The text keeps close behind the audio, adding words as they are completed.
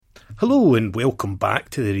Hello and welcome back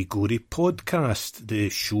to the Rigori podcast, the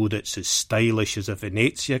show that's as stylish as a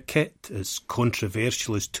Venezia kit, as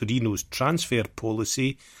controversial as Torino's transfer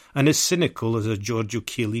policy, and as cynical as a Giorgio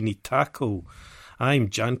Chiellini tackle. I'm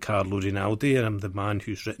Giancarlo Rinaldi, and I'm the man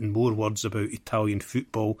who's written more words about Italian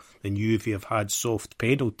football than Juve have had soft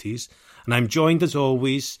penalties. And I'm joined, as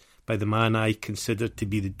always, by the man I consider to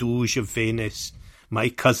be the Doge of Venice, my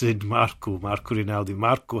cousin Marco Rinaldi.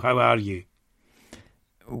 Marco, how are you?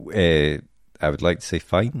 I would like to say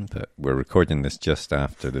fine, but we're recording this just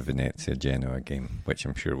after the Venezia-Genoa game, which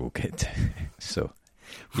I'm sure we'll get to. So,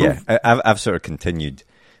 yeah, I've sort of continued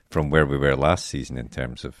from where we were last season in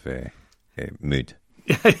terms of mood.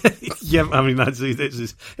 Yeah, I mean,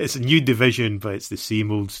 it's a new division, but it's the same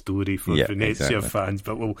old story for Venezia fans.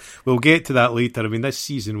 But we'll get to that later. I mean, this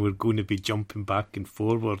season we're going to be jumping back and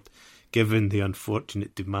forward, given the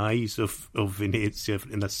unfortunate demise of Venezia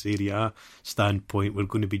in a Serie A standpoint. We're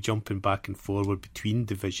going to be jumping back and forward between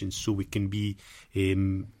divisions so we can be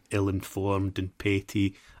ill-informed and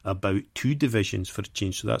petty about two divisions for a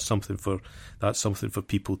change. So that's something for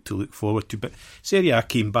people to look forward to. But Serie A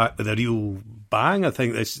came back with a real bang, I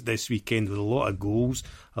think, this weekend, with a lot of goals,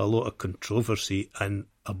 a lot of controversy, and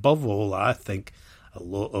above all, I think, a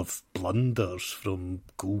lot of blunders from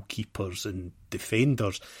goalkeepers and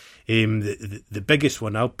defenders. The biggest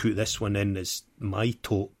one, I'll put this one in as my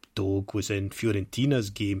top dog, was in Fiorentina's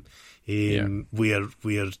game, where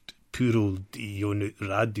poor old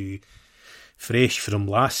Radu, fresh from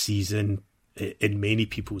last season, in many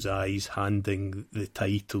people's eyes, handing the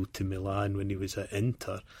title to Milan when he was at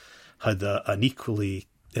Inter, had an equally,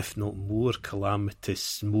 if not more,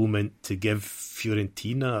 calamitous moment to give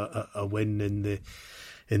Fiorentina a win in the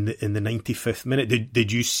 95th minute.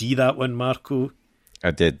 Did you see that one, Marco? I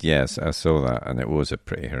did, yes, I saw that, and it was a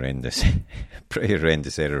pretty horrendous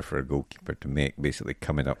error for a goalkeeper to make, basically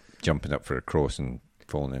jumping up for a cross and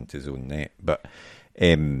falling into his own net. But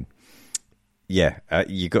you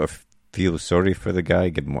got to feel sorry for the guy,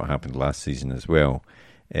 given what happened last season as well.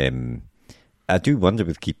 I do wonder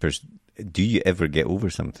with keepers, do you ever get over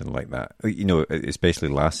something like that? You know, especially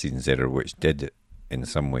last season's error, which did in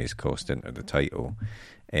some ways cost Inter the title.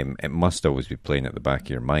 It must always be playing at the back of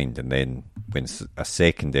your mind, and then when a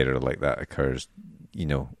second error like that occurs, you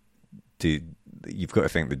know, you've got to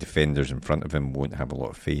think the defenders in front of him won't have a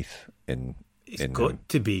lot of faith in. He's got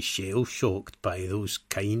to be shell-shocked by those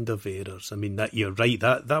kind of errors. I mean, that you're right.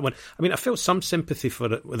 That one. I mean, I felt some sympathy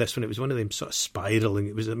for it with this one. It was one of them sort of spiralling.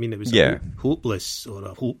 It was a hopeless or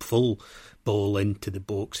a hopeful ball into the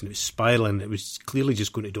box, and it was spiralling. It was clearly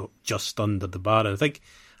just going to drop just under the bar. And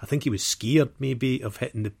I think he was scared maybe of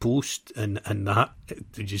hitting the post, and that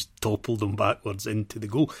it just toppled him backwards into the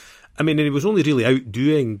goal. I mean, and he was only really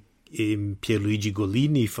outdoing Pierluigi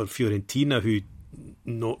Golini for Fiorentina, who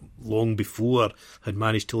not long before had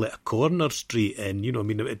managed to let a corner straight in. You know, I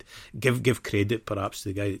mean, it would give credit perhaps to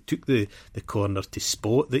the guy that took the corner to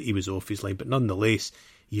spot that he was off his line, but nonetheless,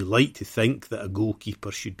 you like to think that a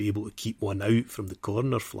goalkeeper should be able to keep one out from the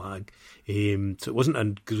corner flag. So it wasn't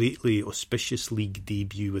a greatly auspicious league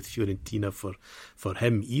debut with Fiorentina for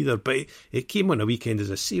him either. But it came on a weekend,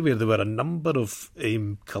 as I say, where there were a number of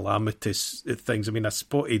calamitous things. I mean, I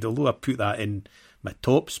spotted, although I put that in my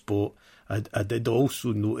top spot, I did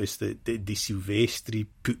also notice that De Silvestri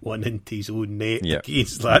put one into his own net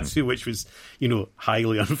against Lazio, which was, you know,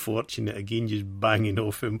 highly unfortunate. Again, just banging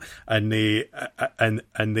off him, and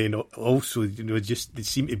then also, you know, just they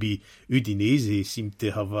seem to be Udinese seemed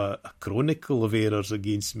to have a chronicle of errors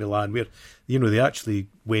against Milan, where, you know, they actually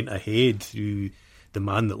went ahead through the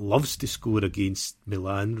man that loves to score against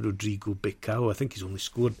Milan, Rodrigo Becao. I think he's only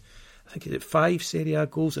scored, I think, is it 5 Serie A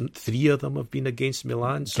goals, and 3 of them have been against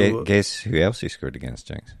Milan. So guess who else he scored against,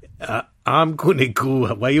 James? I'm going to go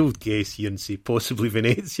a wild guess here and say possibly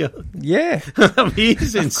Venezia. Yeah.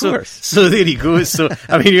 Amazing. Of course. So there he goes. So,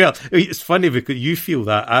 I mean, it's funny because you feel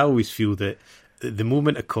that. I always feel that the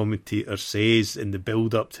moment a commentator says in the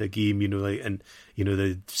build-up to a game, you know, like, and, you know,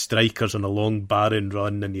 the striker's on a long barren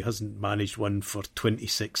run and he hasn't managed one for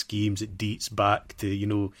 26 games, it dates back to, you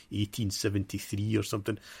know, 1873 or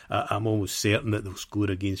something. I'm almost certain that they'll score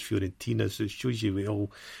against Fiorentina. So it shows you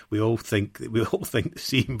we all think the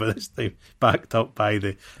same, but this time backed up by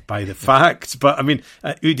the facts. But I mean,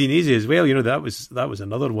 Udinese as well, you know, that was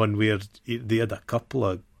another one where they had a couple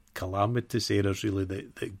of calamitous errors really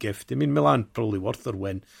that gift. I mean, Milan probably worth their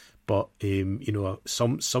win, but you know,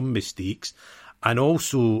 some mistakes, and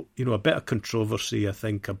also, you know, a bit of controversy, I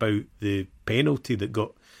think, about the penalty that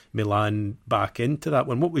got Milan back into that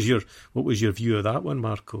one. What was your view of that one,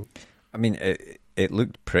 Marco? I mean, it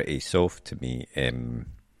looked pretty soft to me.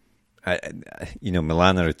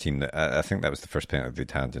 Milan are a team that I think that was the first penalty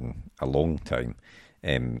they'd had in a long time.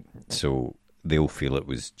 So they'll feel it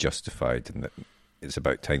was justified and that it's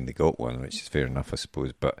about time they got one, which is fair enough, I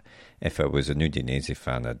suppose. But if I was a Udinese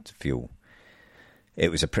fan, I'd feel it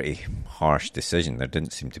was a pretty harsh decision. There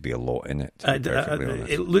didn't seem to be a lot in it.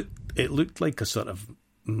 It looked like a sort of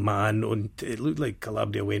man on. It looked like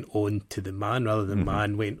Calabria went on to the man rather than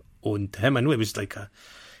man went on to him. I know it was like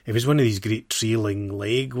it was one of these great trailing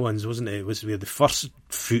leg ones, wasn't it? It was where the first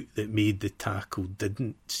foot that made the tackle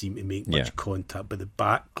didn't seem to make much contact, but the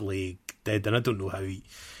back leg did. And I don't know how he,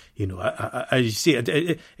 as you say,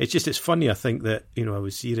 it's funny. I think that, I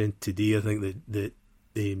was hearing today, I think that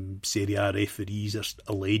Serie A referees are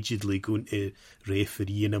allegedly going to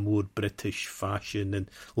referee in a more British fashion and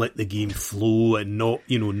let the game flow and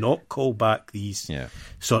not call back these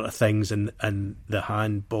sort of things and the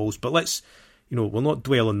handballs. But let's, we'll not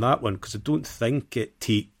dwell on that one because I don't think it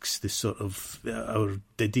takes the sort of our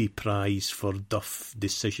Diddy Prize for Duff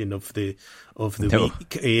decision of the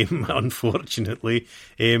week. Unfortunately,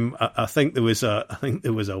 I think there was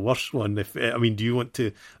a worse one. Do you want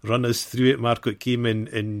to run us through it, Marco? It came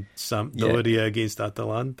in Sampdoria against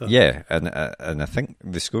Atalanta. Yeah, and I think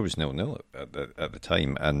the score was 0-0 at the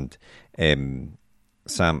time, and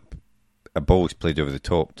a ball was played over the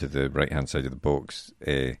top to the right hand side of the box.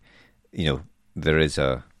 There is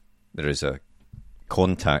a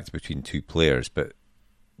contact between two players, but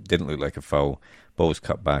didn't look like a foul. Ball's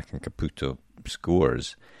cut back and Caputo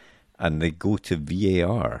scores, and they go to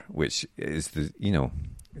VAR, which is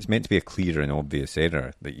it's meant to be a clear and obvious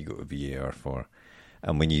error that you go to VAR for.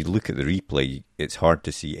 And when you look at the replay, it's hard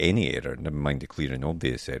to see any error, never mind a clear and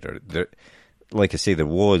obvious error. Like I say, there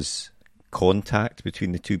was contact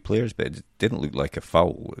between the two players, but it didn't look like a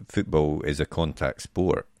foul. Football is a contact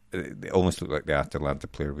sport. It almost looked like the Atalanta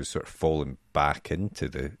player was sort of falling back into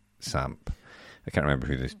the Samp. I can't remember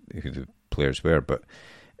who the players were, but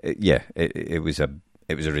it was a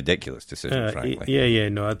ridiculous decision, frankly.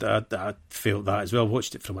 No, I felt that as well. I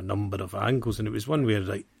watched it from a number of angles, and it was one where,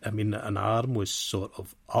 an arm was sort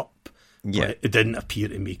of up. Yeah, but it didn't appear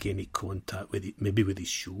to make any contact with maybe with his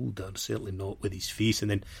shoulder, certainly not with his face,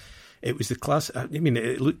 and then. It was the classic.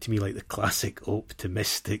 It looked to me like the classic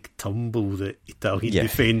optimistic tumble that Italian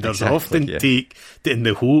defenders often take in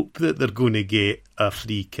the hope that they're going to get a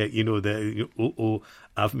free kick.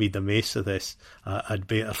 I've made a mess of this. I'd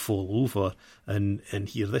better fall over. And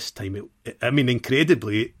here this time,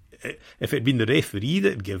 incredibly, if it had been the referee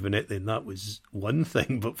that had given it, then that was one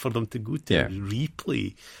thing. But for them to go to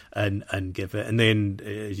replay and give it, and then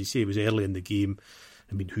as you say, it was early in the game.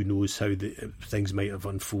 Who knows how things might have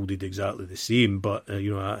unfolded exactly the same, but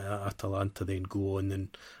Atalanta then go on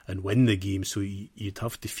and win the game, so you'd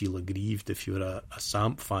have to feel aggrieved if you're a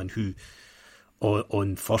Samp fan who,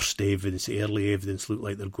 on first evidence, early evidence, look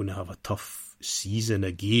like they're going to have a tough season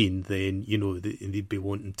again. Then they'd be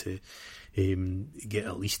wanting to get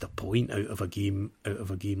at least a point out of a game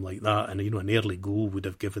like that, and an early goal would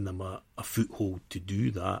have given them a foothold to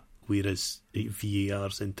do that. Whereas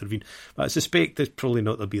VAR's intervened. But I suspect it's probably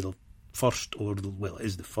not to be the first, it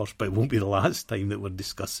is the first, but it won't be the last time that we're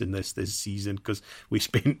discussing this season, because we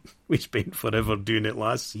spent forever doing it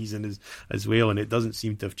last season as well, and it doesn't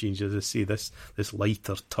seem to have changed. As I say, this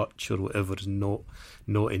lighter touch or whatever is not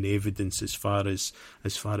in evidence as far as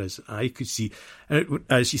I could see. And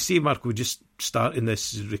as you say, Mark, we're just starting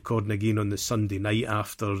this recording again on the Sunday night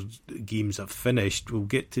after games have finished. We'll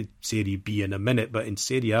get to Serie B in a minute, but in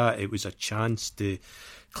Serie A it was a chance to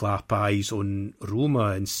clap eyes on Roma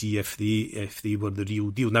and see if they were the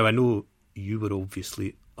real deal. Now, I know you were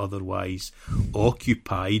obviously otherwise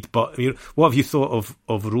occupied, but what have you thought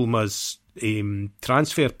of Roma's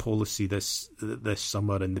transfer policy this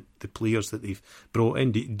summer and the players that they've brought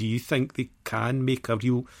in? Do you think they can make a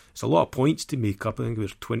real... It's a lot of points to make up. I think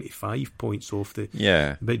there's 25 points off the...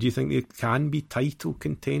 Yeah. But do you think they can be title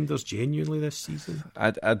contenders genuinely this season?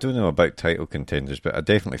 I don't know about title contenders, but I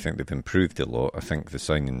definitely think they've improved a lot. I think the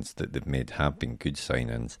signings that they've made have been good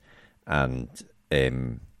signings, and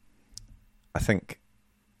I think,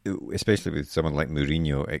 especially with someone like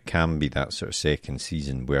Mourinho, it can be that sort of second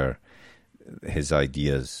season where his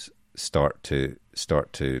ideas start to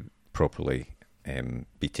properly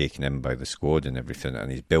be taken in by the squad and everything,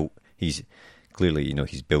 and he's clearly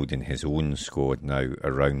he's building his own squad now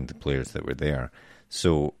around the players that were there.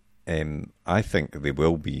 So I think they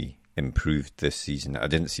will be improved this season. I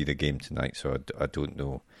didn't see the game tonight, so I don't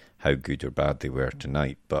know how good or bad they were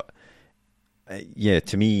tonight, but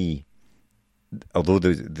to me, although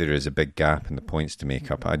there is a big gap in the points to make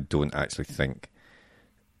up, I don't actually think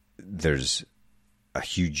there's a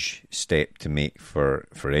huge step to make for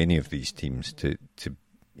any of these teams to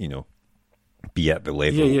be at the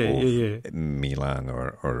level of Milan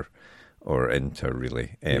or Inter,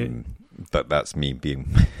 really. But that's me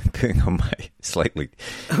putting on my slightly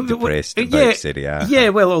depressed about Serie A. Yeah,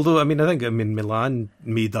 well, although I think Milan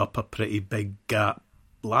made up a pretty big gap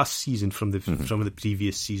last season from the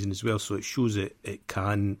previous season as well, so it shows it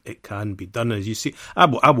can be done. As you see, I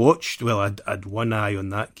watched. Well, I'd one eye on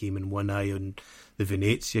that game and one eye on the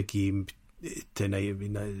Venezia game tonight.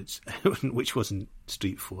 Which wasn't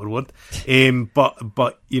straightforward.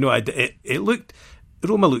 But it looked.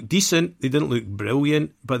 Roma looked decent. They didn't look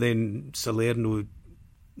brilliant, but then Salerno,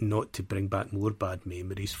 not to bring back more bad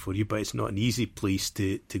memories for you, but it's not an easy place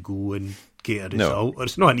to go and get a result. Or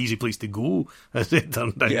it's not an easy place to go, as it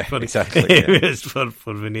turned out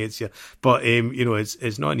for Venezia. But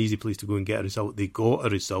it's not an easy place to go and get a result. They got a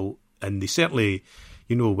result, and they certainly,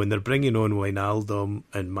 when they're bringing on Wijnaldum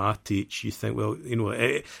and Matic, you think, well,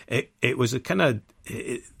 it was a kind of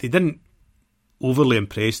they didn't overly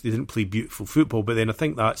impressed. They didn't play beautiful football, but then I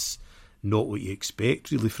think that's not what you expect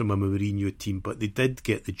really from a Mourinho team. But they did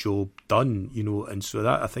get the job done, and so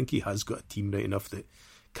that I think he has got a team right enough that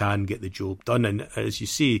can get the job done. And as you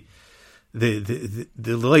say, the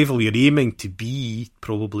level you're aiming to be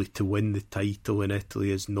probably to win the title in Italy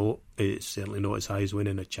is it's certainly not as high as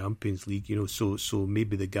winning a Champions League, so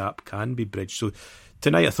maybe the gap can be bridged. So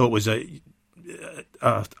tonight I thought was a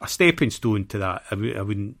stepping stone to that.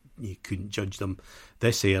 You couldn't judge them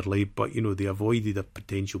this early, but they avoided a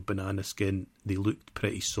potential banana skin. They looked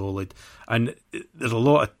pretty solid, and there's a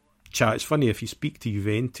lot of chat. It's funny, if you speak to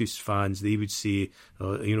Juventus fans, they would say,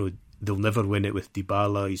 they'll never win it with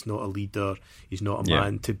Dybala. He's not a leader. He's not a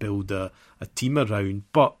man to build a team around.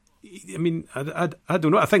 But I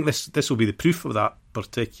don't know. I think this will be the proof of that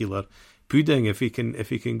particular pudding. If he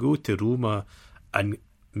can go to Roma and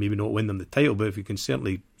maybe not win them the title, but if he can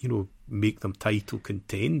certainly make them title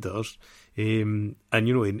contenders, and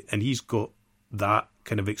he's got that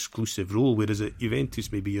kind of exclusive role. Whereas at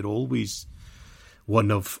Juventus, maybe you're always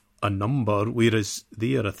one of a number, whereas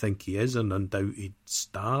there, I think he is an undoubted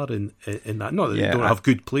star in that. Not that they don't have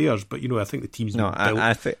good players, but I think the team's built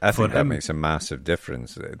I think that him. Makes a massive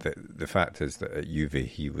difference. The fact is that at Juve,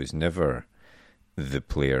 he was never the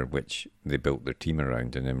player which they built their team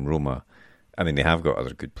around, and in Roma, they have got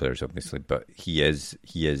other good players, obviously, but he is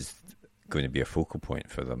going to be a focal point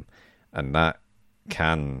for them, and that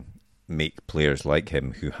can make players like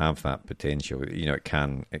him who have that potential. It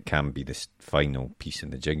can be this final piece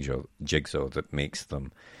in the jigsaw that makes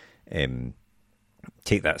them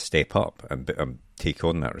take that step up and take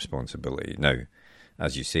on that responsibility. Now,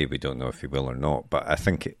 as you say, we don't know if he will or not, but I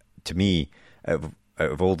think, to me, out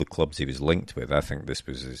of all the clubs he was linked with, I think this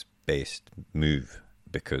was his best move,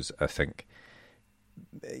 because I think,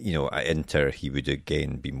 at Inter, he would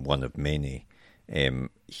again been one of many.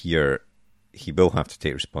 Here, he will have to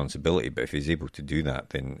take responsibility, but if he's able to do that,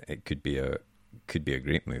 then it could be a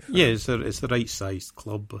great move. It's the right sized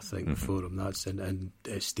club, I think, for him. That's and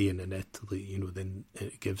staying in Italy, then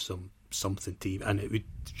it gives him something to, and it would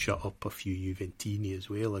shut up a few Juventini as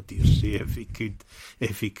well, I dare say,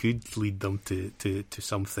 if he could lead them to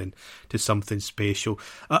something special.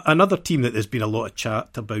 Another team that there's been a lot of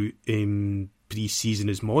chat about pre-season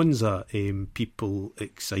is Monza. People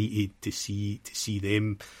excited to see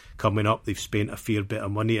them coming up. They've spent a fair bit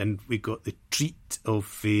of money, and we got the treat of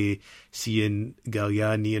seeing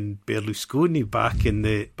Galliani and Berlusconi back in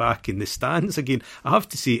the stands again. I have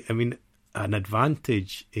to say, an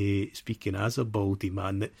advantage, speaking as a baldy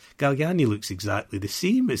man, that Galliani looks exactly the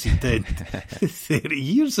same as he did 30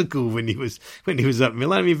 years ago when he was at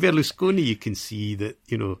Milan. Berlusconi, you can see that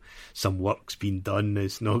some work's been done.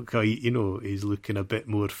 It's not quite, he's looking a bit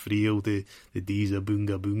more frail. The days of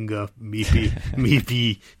Bunga Bunga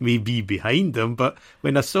maybe behind him. But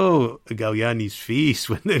when I saw Galliani's face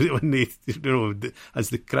when they as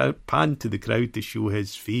the crowd panned to the crowd to show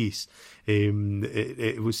his face,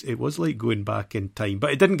 it was like going back in time.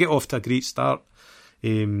 But it didn't get off to a great start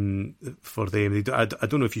for them. I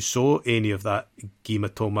don't know if you saw any of that game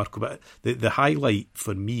at all, Marco, but the highlight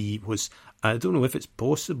for me was, I don't know if it's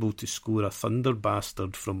possible to score a thunder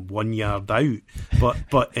bastard from 1 yard out,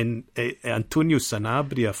 but in Antonio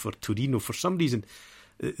Sanabria for Torino, for some reason,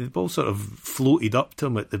 the ball sort of floated up to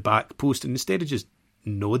him at the back post, and instead of just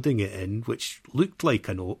nodding it in, which looked like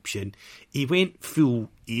an option, he went full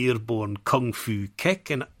airborne kung fu kick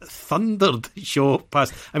and thundered shot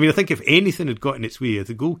past. I mean, I think if anything had gotten its way,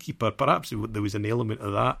 the goalkeeper, perhaps there was an element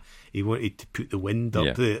of that. He wanted to put the wind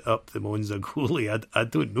up the Monza goalie. I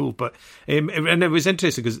don't know, but and it was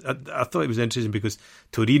interesting because I thought it was interesting because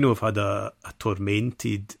Torino have had a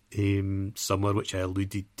tormented summer, which I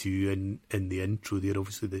alluded to in the intro there.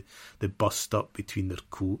 Obviously, the bust up between their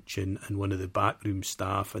coach and one of the backroom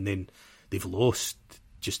staff, and then they've lost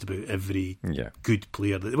just about every good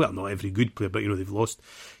player. Well, not every good player, but they've lost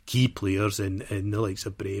key players in the likes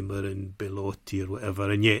of Bremer and Belotti or whatever,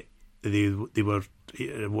 and yet they were.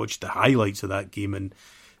 I watched the highlights of that game, and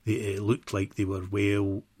it looked like they were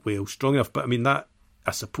well strong enough. But I mean, that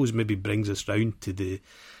I suppose maybe brings us round to the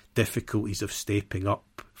difficulties of stepping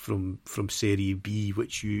up from Serie B,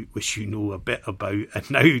 which you know a bit about,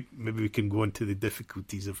 and now maybe we can go on to the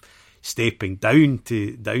difficulties of stepping down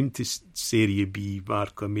to Serie B,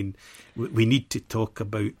 Marco. I mean, we need to talk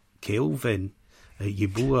about Kelvin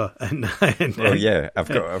Yeboah and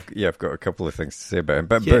I've got a couple of things to say about him.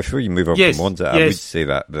 But before you move on to Monza, I would say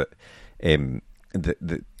that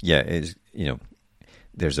is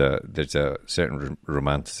there's a certain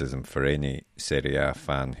romanticism for any Serie A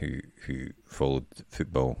fan who followed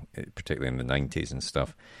football, particularly in the 90s and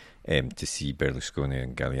stuff, to see Berlusconi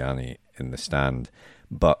and Galliani in the stand.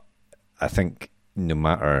 But I think no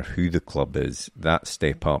matter who the club is, that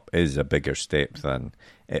step up is a bigger step than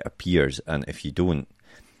it appears. And if you don't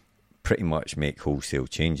pretty much make wholesale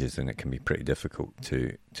changes, then it can be pretty difficult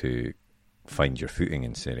to find your footing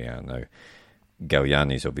in Serie A. Now,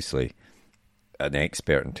 Galliani's obviously an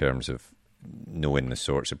expert in terms of knowing the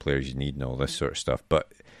sorts of players you need and all this sort of stuff,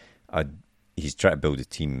 but he's trying to build a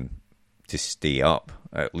team to stay up.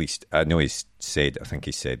 At least I know I think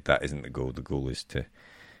he said that isn't the goal. The goal is to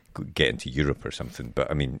get into Europe or something.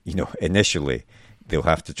 But I mean, initially they'll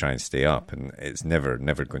have to try and stay up, and it's never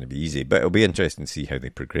going to be easy. But it'll be interesting to see how they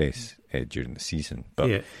progress during the season.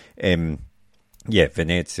 But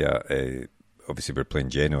Venezia. Obviously, we're playing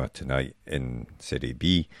Genoa tonight in Serie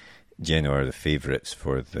B. Genoa are the favourites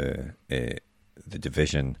for the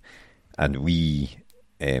division, and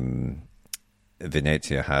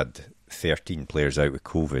Venezia had 13 players out with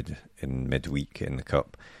COVID in midweek in the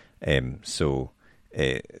cup, so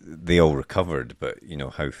they all recovered, but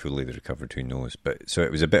how fully they recovered, who knows? But so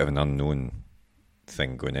it was a bit of an unknown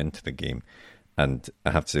thing going into the game, and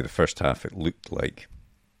I have to say the first half it looked like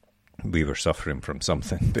we were suffering from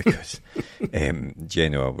something because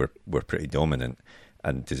Genoa were pretty dominant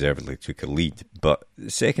and deservedly took a lead. But the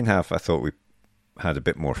second half, I thought we had a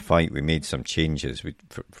bit more fight. We made some changes.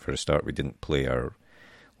 For a start, we didn't play our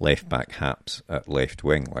left-back Haps at left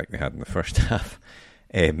wing like we had in the first half,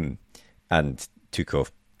 and took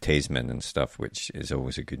off Tasman and stuff, which is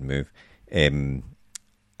always a good move. It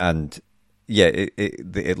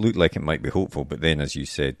looked like it might be hopeful, but then, as you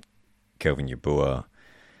said, Kelvin Yeboah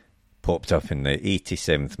popped up in the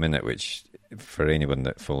 87th minute, which for anyone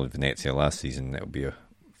that followed Venezia last season, it'll be a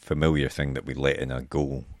familiar thing that we let in a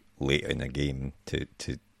goal late in a game to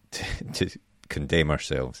condemn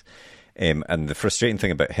ourselves. And the frustrating thing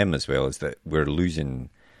about him as well is that we're losing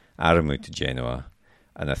Aramu to Genoa,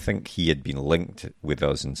 and I think he had been linked with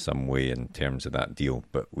us in some way in terms of that deal,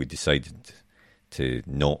 but we decided to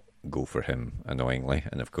not go for him, annoyingly,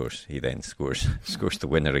 and of course he then scores the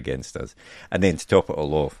winner against us. And then to top it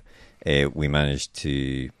all off, we managed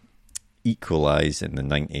to equalise in the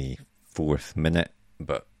 94th minute,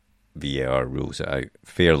 but VAR rules it out.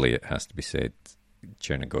 Fairly, it has to be said,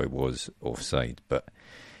 Chernigoi was offside, but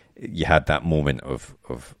you had that moment of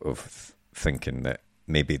thinking that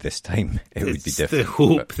maybe this time it would be different.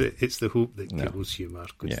 It's the hope that kills you,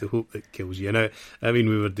 Marco. It's the hope that kills you. And I mean,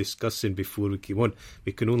 we were discussing before we came on,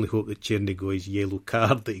 we can only hope that Chernigoy's yellow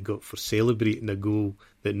card that he got for celebrating a goal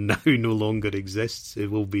that now no longer exists,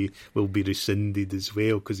 it will be rescinded as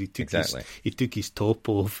well, because he took his top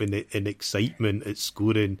off in excitement at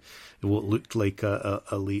scoring what looked like a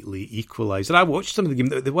late equaliser. I watched some of the game.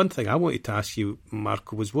 The one thing I wanted to ask you,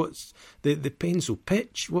 Marco, was what's the Penzo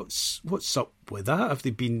pitch? What's up with that? Have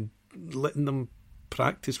they been letting them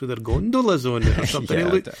practice with their gondolas on it or something?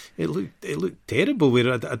 It looked terrible.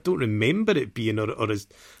 Where I don't remember it being, or as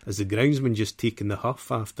the groundsman just taking the huff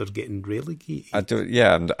after getting relegated. I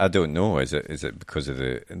don't know. Is it because of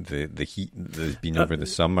the heat that's been over the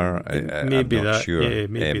summer? Maybe I'm not that. sure. Yeah,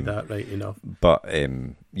 maybe that. Right enough. But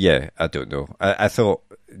I don't know. I thought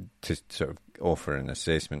to sort of offer an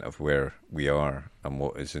assessment of where we are and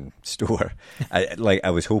what is in store. I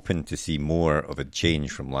was hoping to see more of a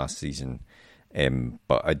change from last season.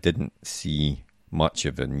 But I didn't see much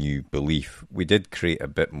of a new belief. We did create a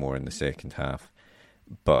bit more in the second half,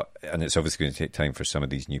 and it's obviously going to take time for some of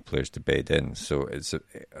these new players to bed in. So it's,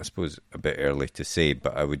 I suppose, a bit early to say,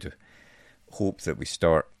 but I would hope that we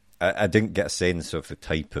start. I didn't get a sense of the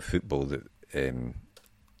type of football that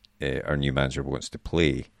our new manager wants to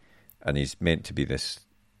play, and he's meant to be this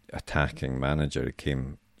attacking manager. He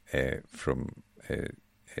came from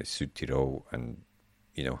Südtirol and,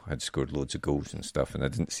 you know, had scored loads of goals and stuff, and I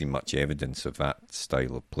didn't see much evidence of that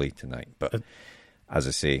style of play tonight. But as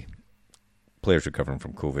I say, players recovering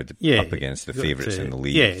from COVID up against the favourites in the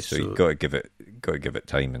league, so you've got to give it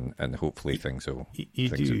time, and hopefully things will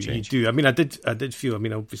change. You do. I mean, I did feel. I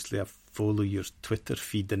mean, obviously, I follow your Twitter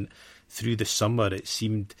feed, and through the summer, it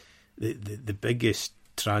seemed the biggest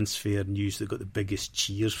transfer news that got the biggest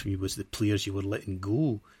cheers from you was the players you were letting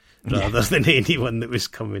go, rather than anyone that was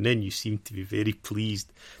coming in. You seemed to be very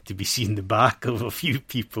pleased to be seeing the back of a few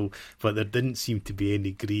people, but there didn't seem to be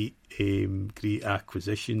any great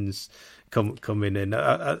acquisitions coming in.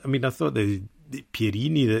 I mean, I thought the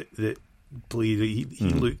Pierini that played,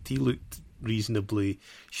 he looked reasonably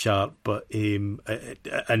sharp, but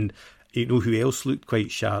and you know who else looked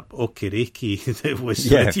quite sharp? Okereke,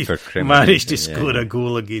 that managed to score a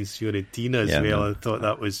goal against Fiorentina as well. I thought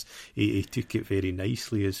that was he took it very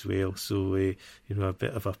nicely as well. So you know, a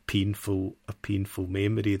bit of a painful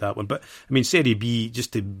memory, that one. But I mean, Serie B,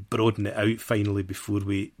 just to broaden it out finally before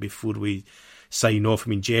we sign off. I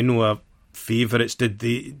mean, Genoa favourites. Did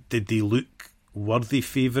they look worthy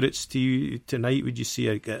favourites to you tonight? Would you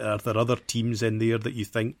say? Are there other teams in there that you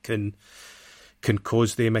think can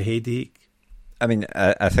cause them a headache? I mean,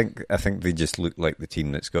 I think they just look like the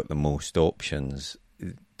team that's got the most options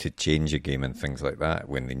to change a game and things like that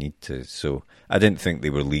when they need to. So I didn't think they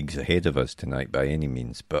were leagues ahead of us tonight by any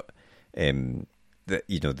means, but that,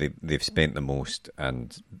 you know, they've spent the most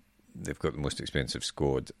and they've got the most expensive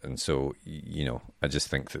squad, and so, you know, I just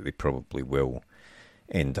think that they probably will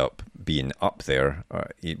end up being up there.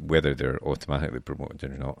 Whether they're automatically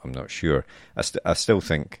promoted or not, I'm not sure. I still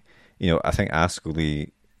think. You know, I think Ascoli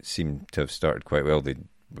seemed to have started quite well. They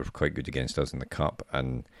were quite good against us in the cup,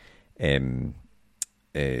 and you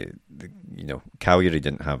know, Cagliari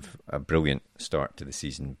didn't have a brilliant start to the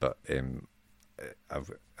season, but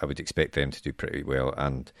I would expect them to do pretty well.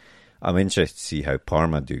 And I'm interested to see how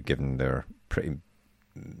Parma do, given their pretty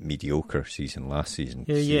mediocre season last season.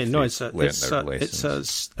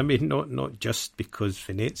 I mean, not just because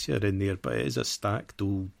Venezia are in there, but it is a stacked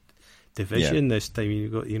old division this time.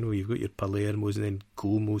 You've got your Palermo's, and then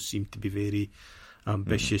Como seem to be very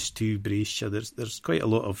ambitious too. Brescia. There's quite a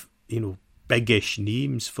lot of, you know, biggish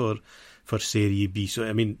names for Serie B. So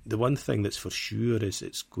I mean, the one thing that's for sure is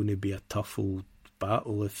it's going to be a tough old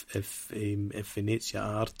battle if Venezia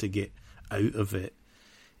are to get out of it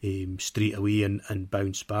straight away and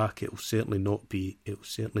bounce back. It'll certainly not be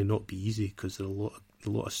easy, because there are a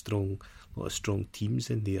lot of strong teams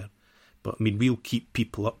in there. But I mean, we'll keep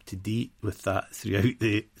people up to date with that throughout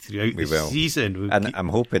the season. I'm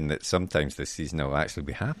hoping that sometimes this season I'll actually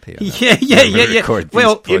be happy. Yeah.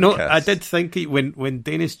 Well, you know, I did think when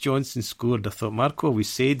Dennis Johnson scored, I thought Marco always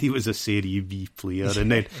said he was a Serie B player,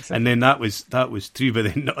 and then exactly. And then that was true.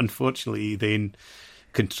 But then, unfortunately, he then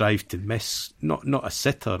contrived to miss not a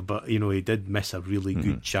sitter, but you know, he did miss a really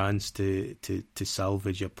good chance to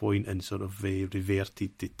salvage a point and sort of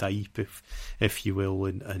reverted to type, if you will,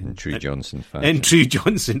 in true Johnson fashion. In true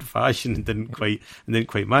Johnson fashion, and didn't quite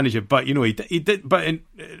manage it. But you know, he did. But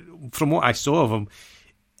from what I saw of him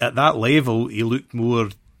at that level, he looked more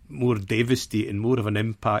devastating, more of an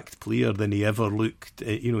impact player than he ever looked.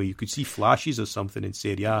 You know, you could see flashes of something in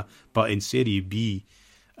Serie A, but in Serie B,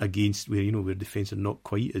 against where defence are not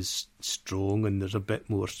quite as strong and there's a bit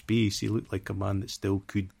more space, he looked like a man that still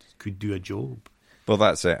could do a job. Well,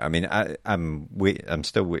 that's it. I mean, I'm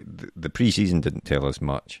still waiting. The pre-season didn't tell us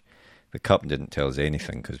much. The cup didn't tell us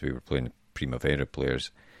anything because we were playing Primavera players,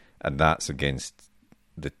 and that's against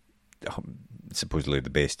the supposedly the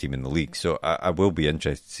best team in the league. So I will be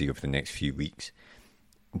interested to see over the next few weeks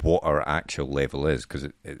what our actual level is, because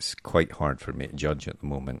it's quite hard for me to judge at the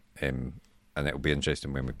moment. And it'll be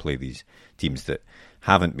interesting when we play these teams that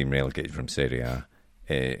haven't been relegated from Serie A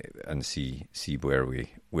and see where we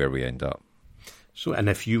end up. So, and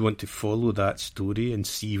if you want to follow that story and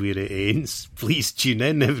see where it ends, please tune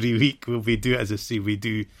in every week. We do it, as I say, we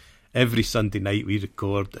do every Sunday night. We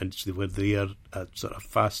record, and we're there a sort of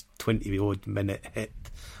fast 20-odd minute hit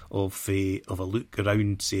of a look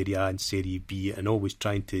around Serie A and Serie B, and always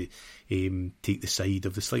trying to take the side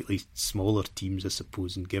of the slightly smaller teams, I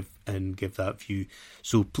suppose, and give that view.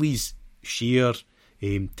 So please share,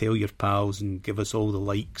 tell your pals, and give us all the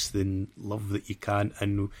likes and love that you can.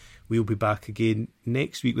 And we'll be back again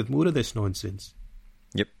next week with more of this nonsense.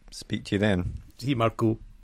 Speak to you then. See you, Marco.